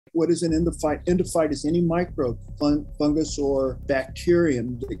What is an endophyte? Endophyte is any microbe, fungus, or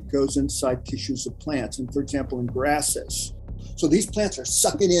bacterium that goes inside tissues of plants. And for example, in grasses. So these plants are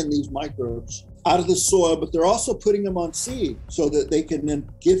sucking in these microbes out of the soil, but they're also putting them on seed so that they can then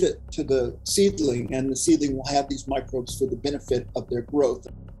give it to the seedling, and the seedling will have these microbes for the benefit of their growth.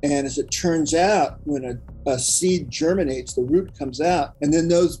 And as it turns out, when a seed germinates, the root comes out, and then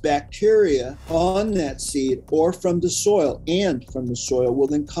those bacteria on that seed or from the soil will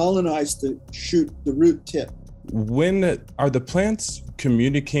then colonize the shoot, the root tip. When are the plants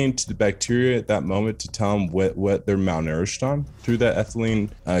communicating to the bacteria at that moment to tell them what they're malnourished on through that ethylene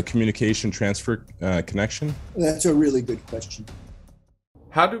communication transfer connection? That's a really good question.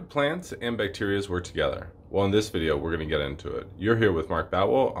 How do plants and bacteria work together? Well, in this video, we're going to get into it. You're here with Mark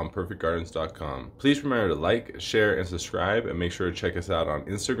Batwell on perfectgardens.com. Please remember to like, share, and subscribe, and make sure to check us out on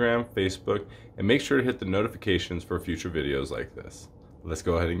Instagram, Facebook, and make sure to hit the notifications for future videos like this. Let's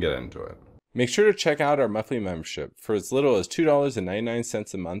go ahead and get into it. Make sure to check out our monthly membership. For as little as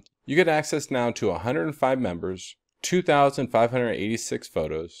 $2.99 a month, you get access now to 105 members, 2,586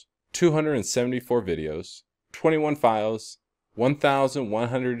 photos, 274 videos, 21 files,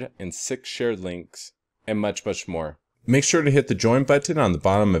 1,106 shared links, and much, much more. Make sure to hit the join button on the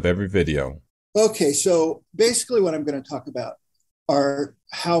bottom of every video. Okay, so basically what I'm going to talk about are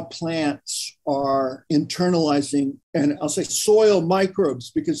how plants are internalizing, and I'll say soil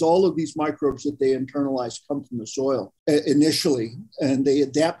microbes, because all of these microbes that they internalize come from the soil initially, and they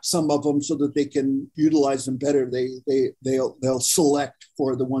adapt some of them so that they can utilize them better. They'll select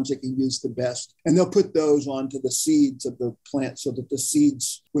for the ones they can use the best, and they'll put those onto the seeds of the plant so that the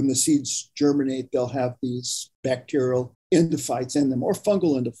seeds, when the seeds germinate, they'll have these bacterial endophytes in them, or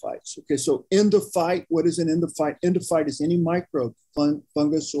fungal endophytes. Okay, so endophyte, what is an endophyte? Endophyte is any microbe,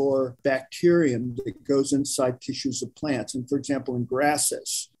 fungus, or bacterium that goes inside tissues of plants. And for example, in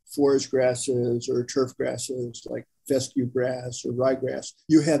grasses, forage grasses or turf grasses like fescue grass or ryegrass,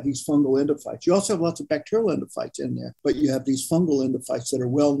 you have these fungal endophytes. You also have lots of bacterial endophytes in there, but you have these fungal endophytes that are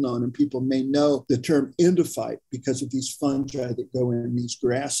well known, and people may know the term endophyte because of these fungi that go in these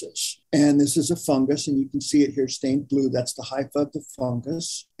grasses. And this is a fungus, and you can see it here stained blue. That's the hypha of the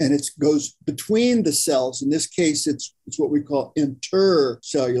fungus, and it goes between the cells. In this case, it's what we call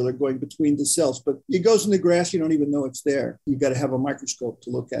intercellular, going between the cells. But it goes in the grass, you don't even know it's there. You got to have a microscope to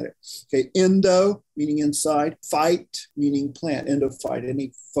look at it. Okay, endo, meaning inside, phyte, meaning plant, endophyte,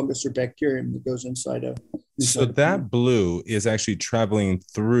 any fungus or bacterium that goes inside of. So that blue is actually traveling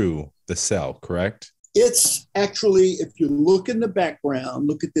through the cell, correct? It's actually, if you look in the background,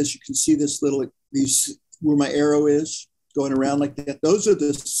 look at this, you can see this little, these, where my arrow is going around like that. Those are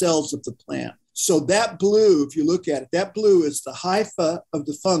the cells of the plant. So that blue, if you look at it, that blue is the hypha of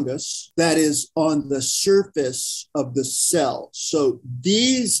the fungus that is on the surface of the cell. So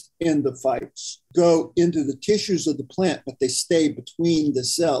these endophytes go into the tissues of the plant, but they stay between the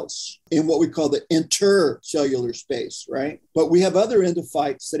cells in what we call the intercellular space, right? But we have other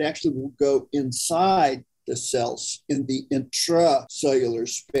endophytes that actually will go inside the cells in the intracellular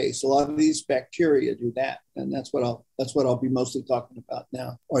space. A lot of these bacteria do that, and that's what I'll be mostly talking about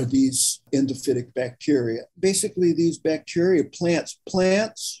now, are these endophytic bacteria. Basically, these bacteria,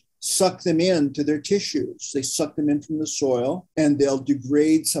 plants suck them into their tissues. They suck them in from the soil, and they'll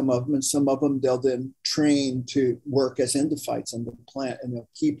degrade some of them, and some of them they'll then train to work as endophytes on the plant, and they'll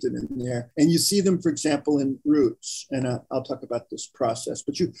keep them in there. And you see them, for example, in roots, and I'll talk about this process,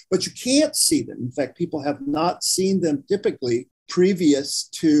 but you can't see them. In fact, people have not seen them typically previous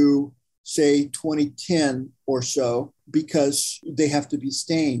to, say, 2010 or so, because they have to be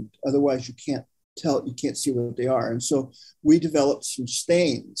stained. Otherwise, you can't see what they are. And so we developed some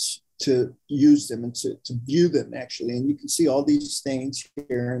stains to use them and to view them, actually. And you can see all these stains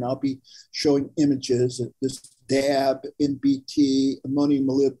here, and I'll be showing images of this DAB, NBT, ammonium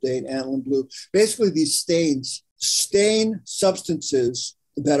molybdate, aniline blue. Basically, these stains stain substances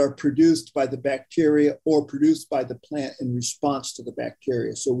that are produced by the bacteria or produced by the plant in response to the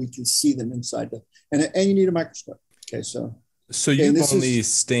bacteria, so we can see them inside and you need a microscope. Okay, so you've only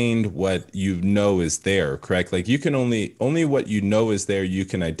stained what you know is there, correct? Like you can only what you know is there, you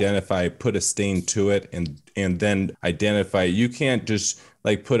can identify, put a stain to it, and then identify. You can't just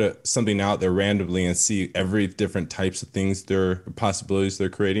like put something out there randomly and see every different types of things, possibilities they're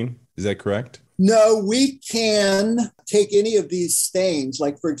creating. Is that correct? No, we can take any of these stains.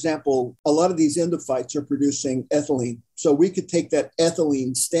 Like, for example, a lot of these endophytes are producing ethylene. So we could take that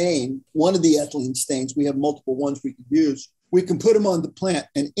ethylene stain, one of the ethylene stains, we have multiple ones we could use. We can put them on the plant,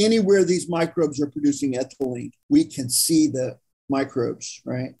 and anywhere these microbes are producing ethylene, we can see the microbes,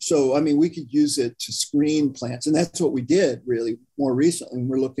 right? So, I mean, we could use it to screen plants. And that's what we did really more recently. When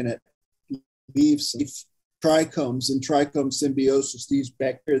we're looking at leaves, trichomes and trichome symbiosis, these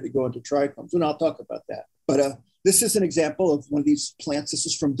bacteria that go into trichomes. And I'll talk about that. But this is an example of one of these plants. This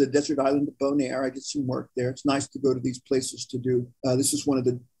is from the desert island of Bonaire. I did some work there. It's nice to go to these places to do. This is one of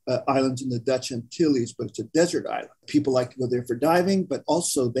the islands in the Dutch Antilles, but it's a desert island. People like to go there for diving, but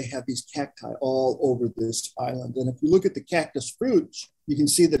also they have these cacti all over this island. And if you look at the cactus fruits, you can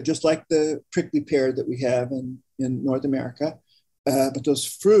see that just like the prickly pear that we have in North America, but those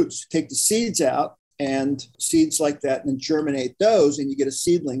fruits take the seeds out, and seeds like that, and then germinate those, and you get a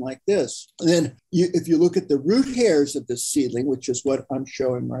seedling like this. And then if you look at the root hairs of this seedling, which is what I'm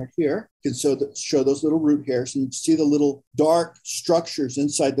showing right here, you can show those little root hairs, and you see the little dark structures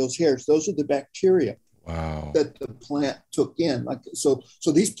inside those hairs. Those are the bacteria. Wow. That the plant took in. So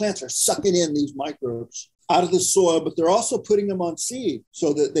these plants are sucking in these microbes out of the soil, but they're also putting them on seed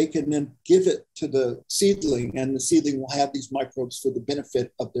so that they can then give it to the seedling, and the seedling will have these microbes for the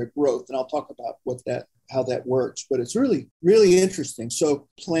benefit of their growth. And I'll talk about how that works, but it's really, really interesting. So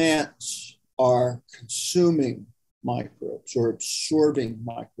plants are consuming microbes or absorbing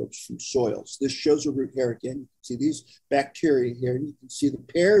microbes from soils. This shows a root hair again. You can see these bacteria here, and you can see the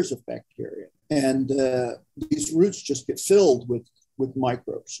pairs of bacteria. And these roots just get filled with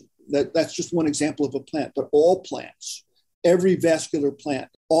microbes. That's just one example of a plant, but all plants, every vascular plant,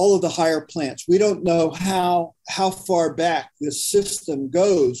 all of the higher plants, we don't know how far back this system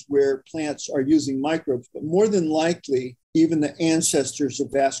goes where plants are using microbes, but more than likely, even the ancestors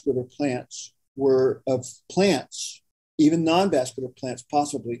of vascular plants even non-vascular plants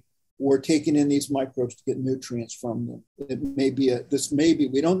possibly, were taking in these microbes to get nutrients from them. We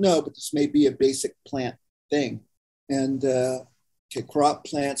don't know, but this may be a basic plant thing. And crop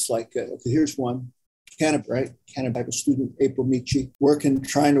plants like, here's one, cannabis, right? Cannabis. I have a student, April Michi,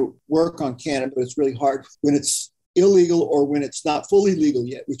 trying to work on cannabis, but it's really hard when it's illegal or when it's not fully legal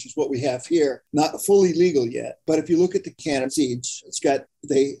yet, which is what we have here, not fully legal yet. But if you look at the cannabis seeds,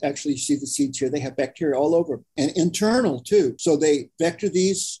 they actually see the seeds here, they have bacteria all over them, and internal too. So they vector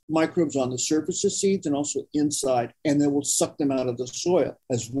these microbes on the surface of seeds and also inside, and they will suck them out of the soil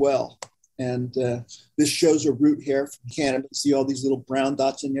as well. And this shows a root hair from cannabis. See all these little brown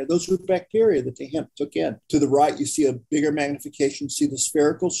dots in there? Those are bacteria that the hemp took in. To the right, you see a bigger magnification. See the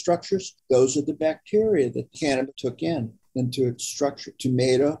spherical structures? Those are the bacteria that cannabis took in into its structure.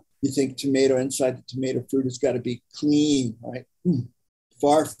 Tomato, you think tomato inside the tomato fruit has got to be clean, right?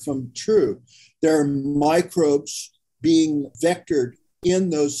 Far from true. There are microbes being vectored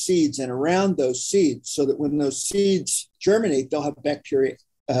in those seeds and around those seeds, so that when those seeds germinate, they'll have bacteria.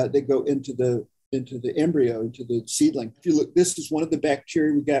 They go into the embryo, into the seedling. If you look, this is one of the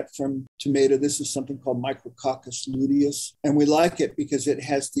bacteria we got from tomato. This is something called Micrococcus Luteus. And we like it because it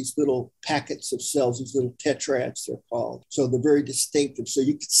has these little packets of cells, these little tetrads, they're called. So they're very distinctive. So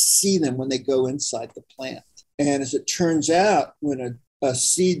you can see them when they go inside the plant. And as it turns out, when a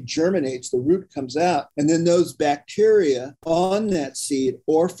seed germinates, the root comes out, and then those bacteria on that seed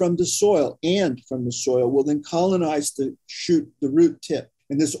or from the soil will then colonize the root tip.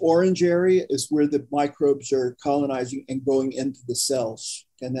 And this orange area is where the microbes are colonizing and going into the cells.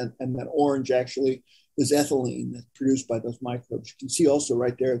 And that orange actually is ethylene that's produced by those microbes. You can see also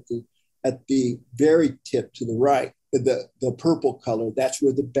right there at the very tip to the right, the purple color, that's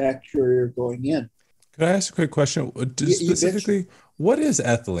where the bacteria are going in. Could I ask a quick question? Specifically, what is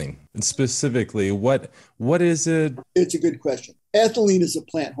ethylene? And specifically, what is it? It's a good question. Ethylene is a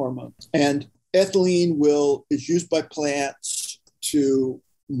plant hormone, and ethylene is used by plants to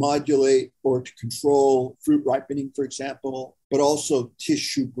modulate or to control fruit ripening, for example, but also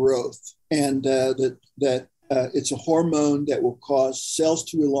tissue growth. And it's a hormone that will cause cells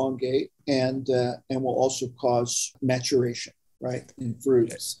to elongate and will also cause maturation, right, in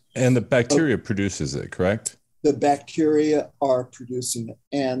fruits. And the bacteria produces it, correct? The bacteria are producing it.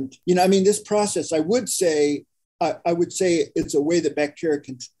 And, this process, I would say it's a way that bacteria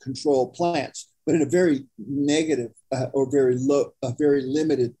can control plants, but in a very negative or very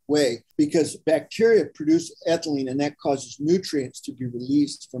limited way, because bacteria produce ethylene, and that causes nutrients to be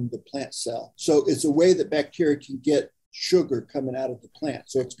released from the plant cell. So it's a way that bacteria can get sugar coming out of the plant.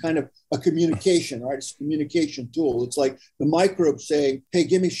 So it's kind of a communication, right? It's a communication tool. It's like the microbes saying, hey,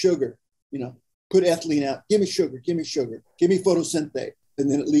 give me sugar, put ethylene out, give me sugar, give me photosynthate. And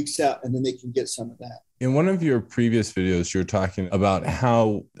then it leaks out, and then they can get some of that. In one of your previous videos, you're talking about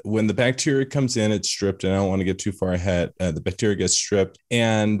how when the bacteria comes in, it's stripped, and I don't want to get too far ahead. The bacteria gets stripped,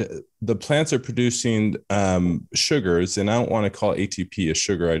 and the plants are producing sugars, and I don't want to call ATP a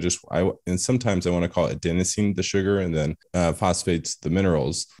sugar. And sometimes I want to call adenosine the sugar, and then phosphates the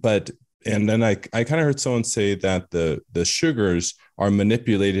minerals. And then I kind of heard someone say that the sugars are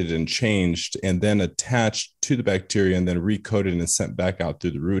manipulated and changed and then attached to the bacteria and then recoded and sent back out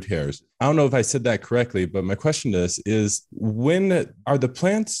through the root hairs. I don't know if I said that correctly, but my question is when are the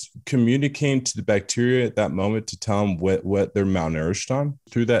plants communicating to the bacteria at that moment to tell them what they're malnourished on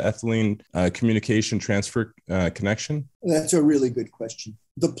through that ethylene communication transfer connection? That's a really good question.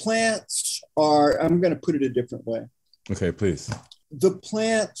 The plants are, I'm going to put it a different way. Okay, please. The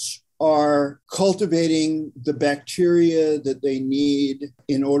plants are cultivating the bacteria that they need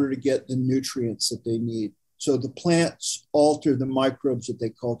in order to get the nutrients that they need. So the plants alter the microbes that they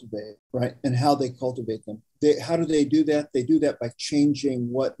cultivate, right? And how they cultivate them. How do they do that? They do that by changing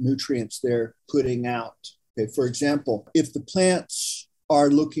what nutrients they're putting out. Okay, for example, if the plants are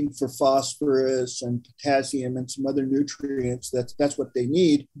looking for phosphorus and potassium and some other nutrients, that's what they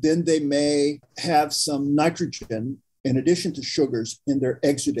need, then they may have some nitrogen in addition to sugars in their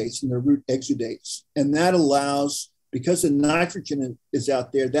exudates, in their root exudates. And that allows, because the nitrogen is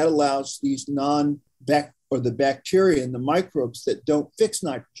out there, that allows these the bacteria and the microbes that don't fix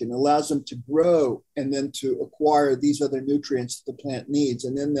nitrogen, allows them to grow and then to acquire these other nutrients that the plant needs.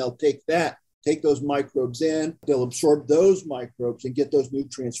 And then they'll take those microbes in, they'll absorb those microbes and get those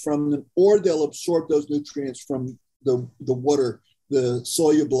nutrients from them, or they'll absorb those nutrients from the water, the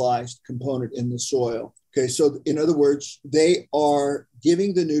solubilized component in the soil. Okay, so in other words, they are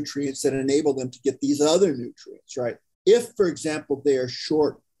giving the nutrients that enable them to get these other nutrients, right? If, for example, they are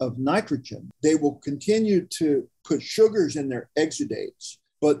short of nitrogen, they will continue to put sugars in their exudates,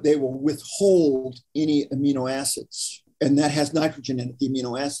 but they will withhold any amino acids. And that has nitrogen in it, the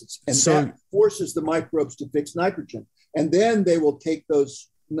amino acids. And that forces the microbes to fix nitrogen. And then they will take those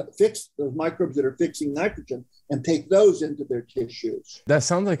microbes that are fixing nitrogen and take those into their tissues. That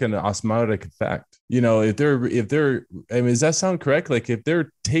sounds like an osmotic effect. If they're, does that sound correct? Like if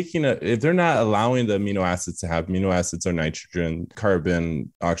they're not allowing the amino acids to have amino acids are nitrogen,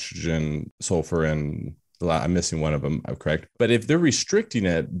 carbon, oxygen, sulfur, and I'm missing one of them, I'm correct. But if they're restricting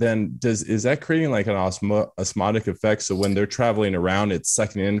it, then is that creating like an osmotic effect? So when they're traveling around, it's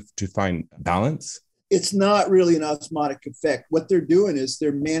sucking in to find balance? It's not really an osmotic effect. What they're doing is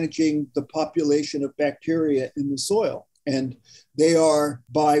they're managing the population of bacteria in the soil. And they are,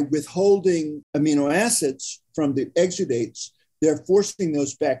 by withholding amino acids from the exudates, they're forcing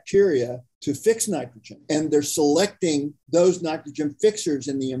those bacteria to fix nitrogen. And they're selecting those nitrogen fixers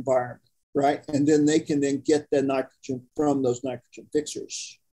in the environment, right? And then they can then get the nitrogen from those nitrogen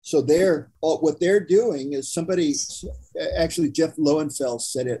fixers. So what they're doing is actually Jeff Lowenfeld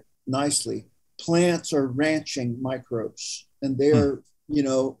said it nicely. Plants are ranching microbes, and they're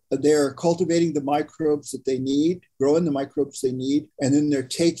cultivating the microbes that they need, growing the microbes they need, and then they're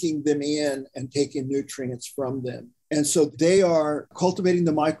taking them in and taking nutrients from them. And so they are cultivating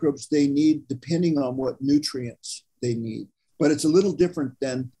the microbes they need depending on what nutrients they need. But it's a little different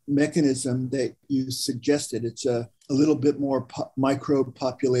than mechanism that you suggested. It's a little bit more microbe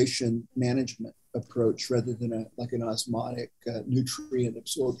population management approach rather than an osmotic nutrient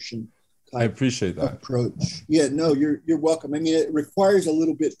absorption. I appreciate that approach. Yeah, no, you're welcome. I mean, it requires a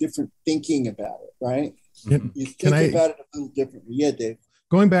little bit different thinking about it, right? You think about it a little differently. Yeah, Dave.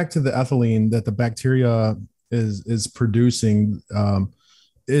 Going back to the ethylene that the bacteria is producing,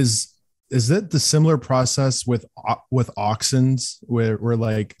 is that the similar process with auxins, where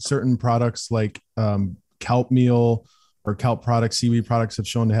like certain products like kelp meal or kelp products, seaweed products have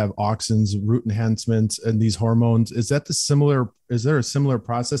shown to have auxins, root enhancements, and these hormones? Is there a similar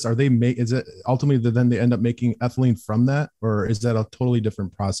process? Is it ultimately then they end up making ethylene from that, or is that a totally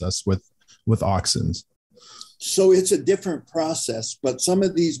different process with auxins? So it's a different process, but some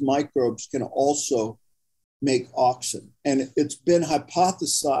of these microbes can also make auxin. And it's been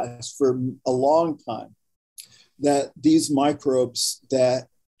hypothesized for a long time that these microbes that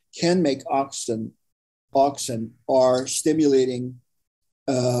can make auxin are stimulating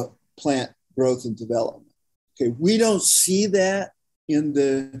plant growth and development. Okay, we don't see that in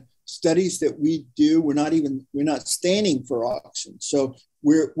the studies that we do. We're not staining for auxin. So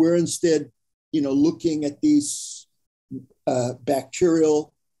we're instead, looking at these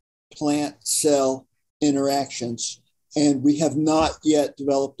bacterial plant cell interactions, and we have not yet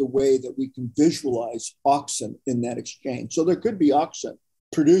developed a way that we can visualize auxin in that exchange. So there could be auxin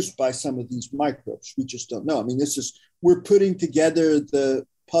produced by some of these microbes. We just don't know. I mean, we're putting together the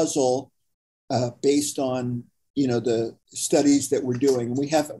puzzle based on, the studies that we're doing.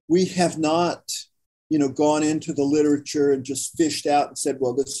 We have not, gone into the literature and just fished out and said,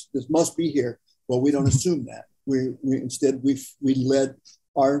 well, this must be here. Well, we don't assume that. Instead,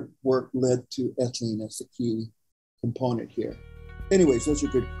 our work led to ethylene as the key component here. Anyways, those are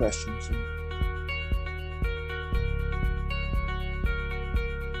good questions.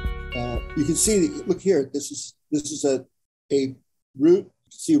 You can see, look here, this is a root.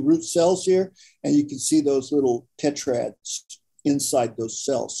 See root cells here, and you can see those little tetrads inside those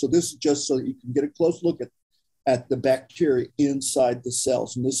cells. So this is just so that you can get a close look at the bacteria inside the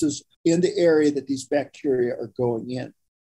cells. And this is in the area that these bacteria are going in.